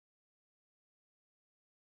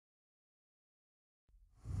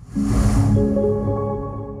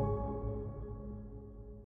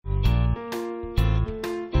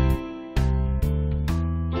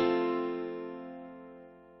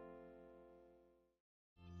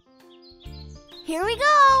Here we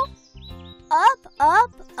go! Up,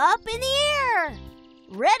 up, up in the air!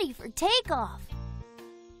 Ready for takeoff.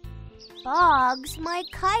 Boggs, my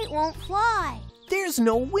kite won't fly. There's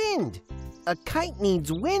no wind. A kite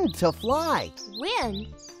needs wind to fly. Wind?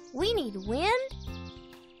 We need wind?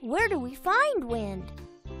 Where do we find wind?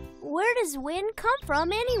 Where does wind come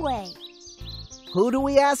from anyway? Who do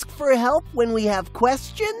we ask for help when we have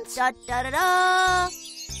questions? Da-da-da-da!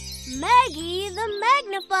 Maggie, the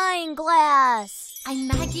magnifying glass! I'm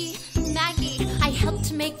Maggie, Maggie, I help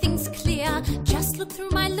to make things clear. Just look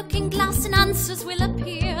through my looking glass and answers will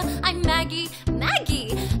appear. I'm Maggie,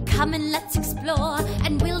 Maggie, come and let's explore,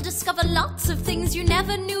 and we'll discover lots of things you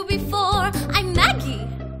never knew before. I'm Maggie!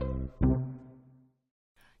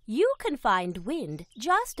 You can find wind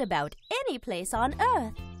just about any place on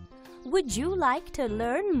Earth. Would you like to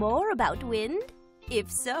learn more about wind?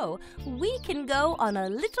 If so, we can go on a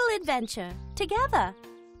little adventure together.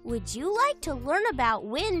 Would you like to learn about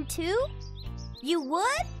wind too? You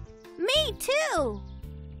would? Me too!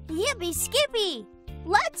 Yippee skippy!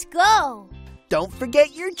 Let's go! Don't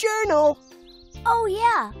forget your journal. Oh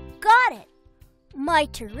yeah, got it! My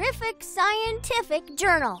terrific scientific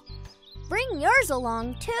journal. Bring yours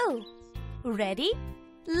along too. Ready?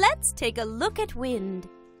 Let's take a look at wind.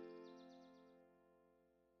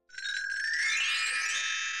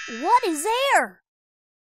 What is air?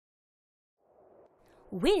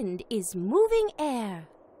 Wind is moving air.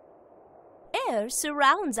 Air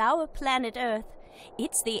surrounds our planet Earth.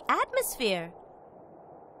 It's the atmosphere.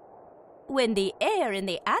 When the air in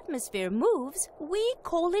the atmosphere moves, we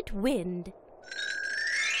call it wind.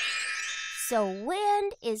 So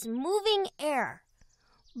wind is moving air.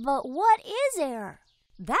 But what is air?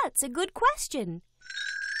 That's a good question.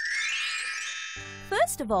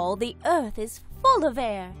 First of all, the Earth is full of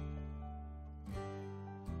air.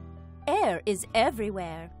 Air is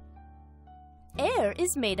everywhere. Air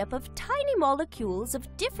is made up of tiny molecules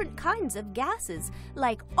of different kinds of gases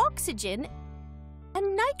like oxygen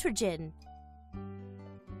and nitrogen.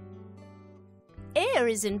 Air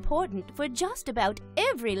is important for just about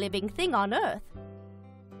every living thing on Earth.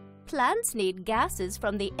 Plants need gases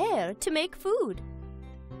from the air to make food.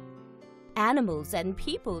 Animals and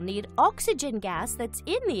people need oxygen gas that's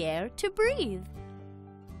in the air to breathe.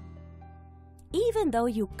 Even though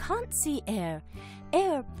you can't see air,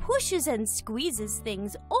 air pushes and squeezes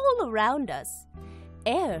things all around us.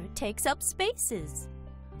 Air takes up spaces.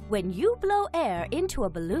 When you blow air into a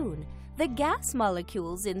balloon, the gas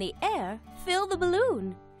molecules in the air fill the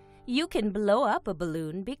balloon. You can blow up a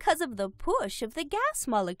balloon because of the push of the gas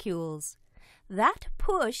molecules. That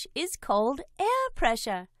push is called air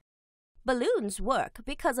pressure. Balloons work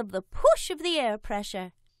because of the push of the air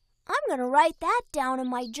pressure. I'm going to write that down in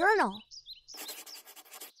my journal.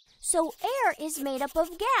 So air is made up of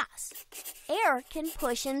gas. Air can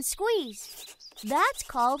push and squeeze. That's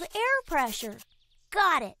called air pressure.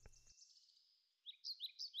 Got it.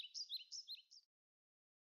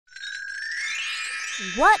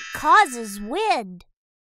 What causes wind?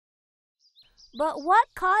 But what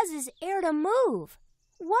causes air to move?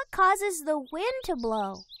 What causes the wind to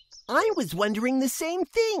blow? I was wondering the same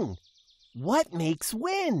thing. What makes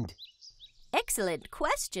wind? Excellent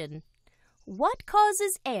question. What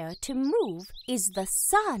causes air to move is the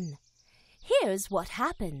sun. Here's what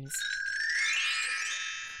happens.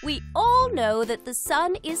 We all know that the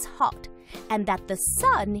sun is hot and that the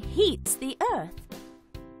sun heats the earth.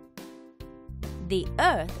 The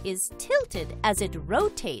earth is tilted as it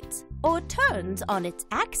rotates or turns on its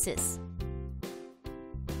axis.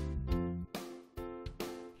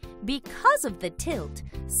 Because of the tilt,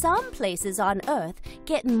 some places on Earth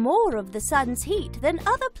get more of the sun's heat than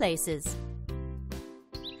other places.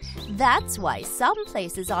 That's why some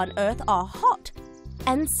places on Earth are hot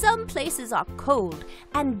and some places are cold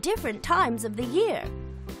and different times of the year.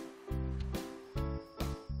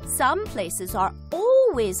 Some places are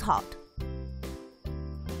always hot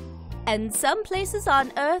and some places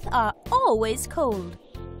on Earth are always cold.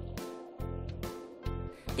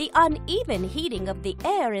 The uneven heating of the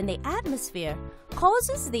air in the atmosphere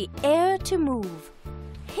causes the air to move.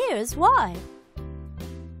 Here's why.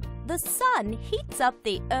 The sun heats up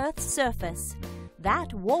the Earth's surface.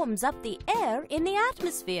 That warms up the air in the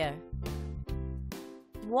atmosphere.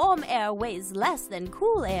 Warm air weighs less than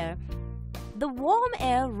cool air. The warm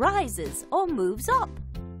air rises or moves up.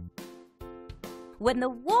 When the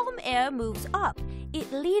warm air moves up,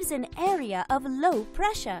 it leaves an area of low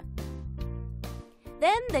pressure.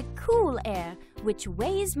 Then the cool air, which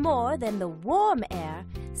weighs more than the warm air,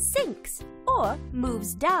 sinks or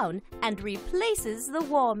moves down and replaces the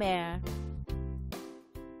warm air.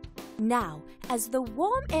 Now, as the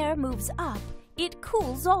warm air moves up, it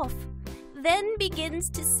cools off, then begins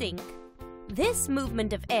to sink. This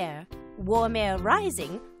movement of air, warm air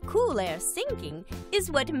rising, cool air sinking, is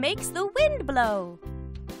what makes the wind blow.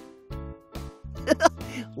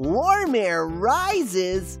 Warm air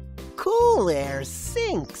rises, cool air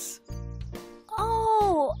sinks.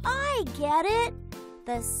 Oh, I get it.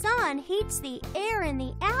 The sun heats the air in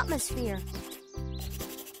the atmosphere.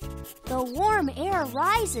 The warm air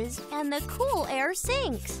rises and the cool air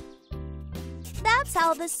sinks. That's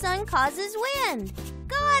how the sun causes wind.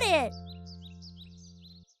 Got it!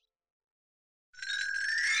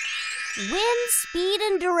 Wind speed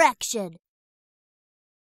and direction.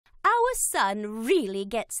 Our sun really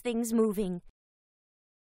gets things moving.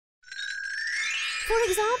 For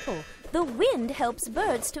example, the wind helps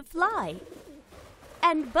birds to fly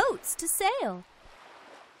and boats to sail.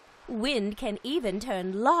 Wind can even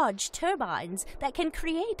turn large turbines that can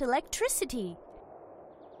create electricity.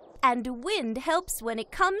 And wind helps when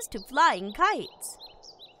it comes to flying kites.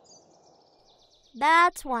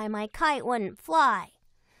 That's why my kite wouldn't fly.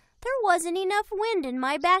 There wasn't enough wind in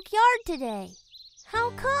my backyard today.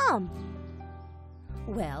 How come?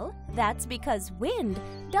 Well, that's because wind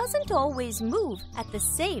doesn't always move at the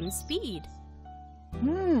same speed.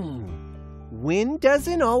 Wind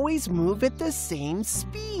doesn't always move at the same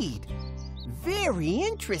speed. Very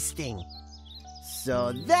interesting.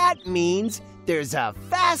 So that means there's a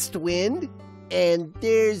fast wind and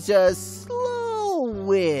there's a slow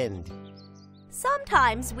wind.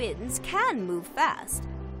 Sometimes winds can move fast,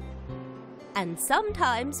 and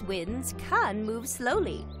sometimes winds can move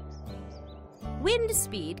slowly. Wind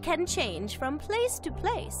speed can change from place to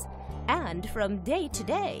place and from day to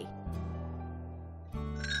day.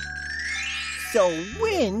 So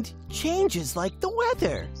wind changes like the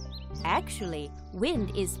weather. Actually,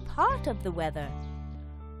 wind is part of the weather.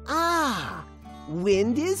 Ah,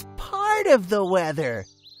 wind is part of the weather.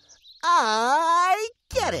 I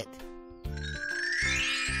get it.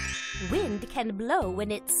 Wind can blow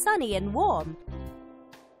when it's sunny and warm.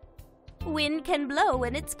 Wind can blow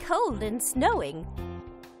when it's cold and snowing.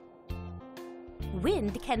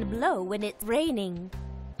 Wind can blow when it's raining.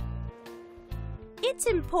 It's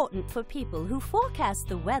important for people who forecast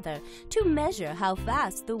the weather to measure how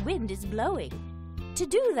fast the wind is blowing. To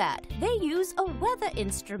do that, they use a weather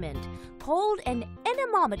instrument called an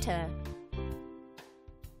anemometer.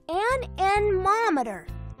 An anemometer.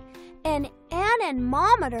 An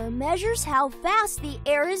anemometer measures how fast the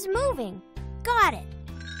air is moving. Got it.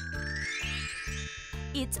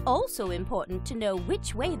 It's also important to know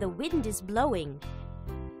which way the wind is blowing.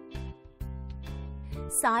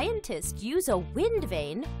 Scientists use a wind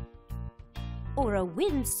vane or a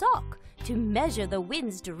windsock to measure the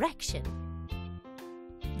wind's direction.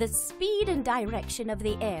 The speed and direction of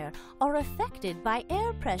the air are affected by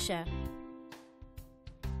air pressure.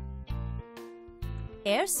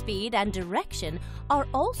 Airspeed and direction are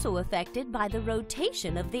also affected by the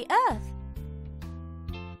rotation of the Earth.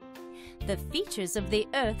 The features of the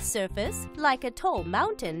Earth's surface, like a tall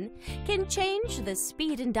mountain, can change the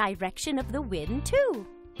speed and direction of the wind too.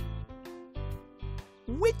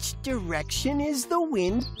 Which direction is the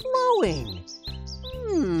wind blowing?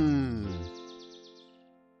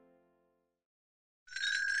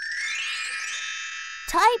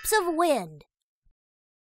 Types of wind.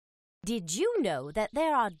 Did you know that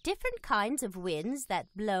there are different kinds of winds that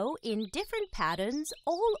blow in different patterns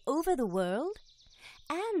all over the world?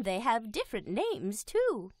 And they have different names,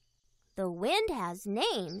 too. The wind has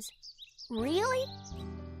names? Really?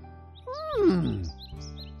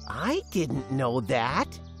 I didn't know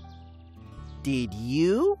that. Did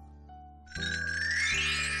you?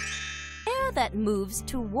 Air that moves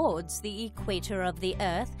towards the equator of the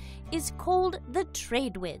Earth is called the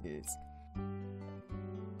trade winds.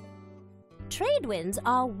 Trade winds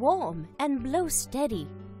are warm and blow steady.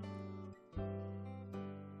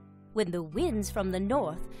 When the winds from the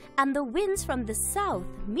north and the winds from the south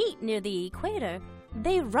meet near the equator,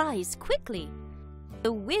 they rise quickly.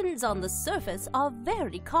 The winds on the surface are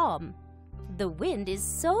very calm. The wind is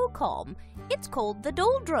so calm, it's called the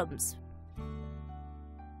doldrums.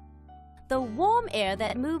 The warm air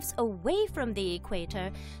that moves away from the equator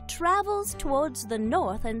travels towards the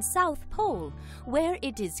North and South Pole, where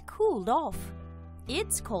it is cooled off.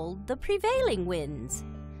 It's called the prevailing winds.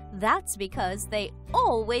 That's because they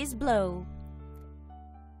always blow.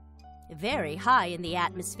 Very high in the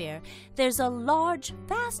atmosphere, there's a large,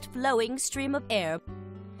 fast-flowing stream of air.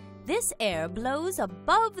 This air blows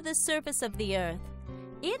above the surface of the Earth.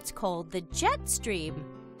 It's called the jet stream.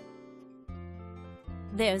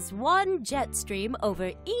 There's one jet stream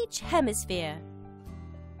over each hemisphere.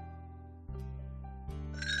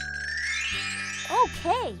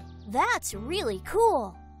 Okay, that's really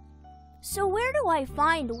cool. So where do I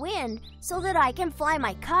find wind so that I can fly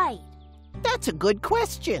my kite? That's a good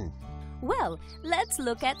question. Well, let's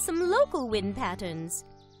look at some local wind patterns.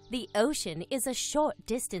 The ocean is a short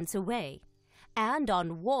distance away. And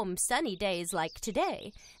on warm, sunny days like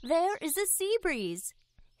today, there is a sea breeze.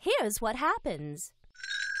 Here's what happens.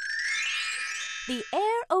 The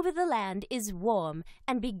air over the land is warm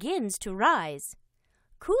and begins to rise.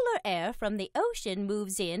 Cooler air from the ocean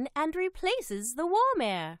moves in and replaces the warm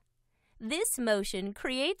air. This motion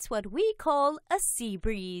creates what we call a sea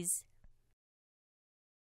breeze.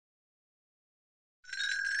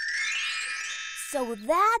 So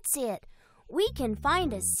that's it. We can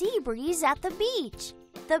find a sea breeze at the beach.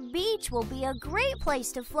 The beach will be a great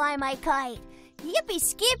place to fly my kite.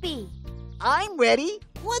 Yippee-skippy! I'm ready.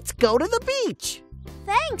 Let's go to the beach.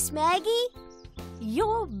 Thanks, Maggie.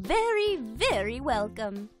 You're very, very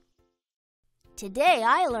welcome. Today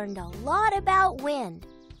I learned a lot about wind.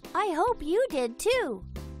 I hope you did too.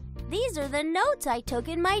 These are the notes I took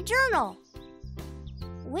in my journal.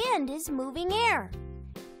 Wind is moving air.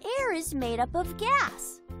 Air is made up of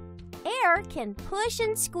gas. Air can push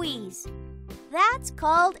and squeeze. That's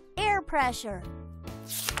called air pressure.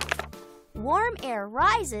 Warm air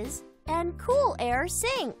rises and cool air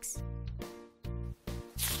sinks.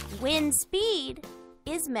 Wind speed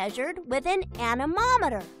is measured with an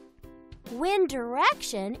anemometer. Wind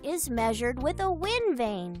direction is measured with a wind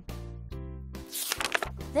vane.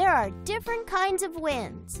 There are different kinds of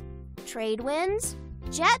winds: trade winds,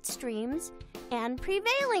 jet streams, and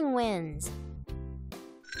prevailing winds.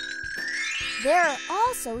 There are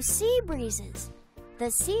also sea breezes.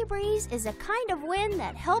 The sea breeze is a kind of wind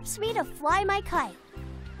that helps me to fly my kite.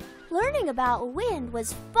 Learning about wind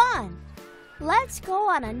was fun. Let's go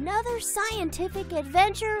on another scientific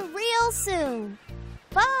adventure real soon.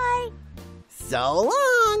 Bye! So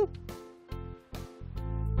long!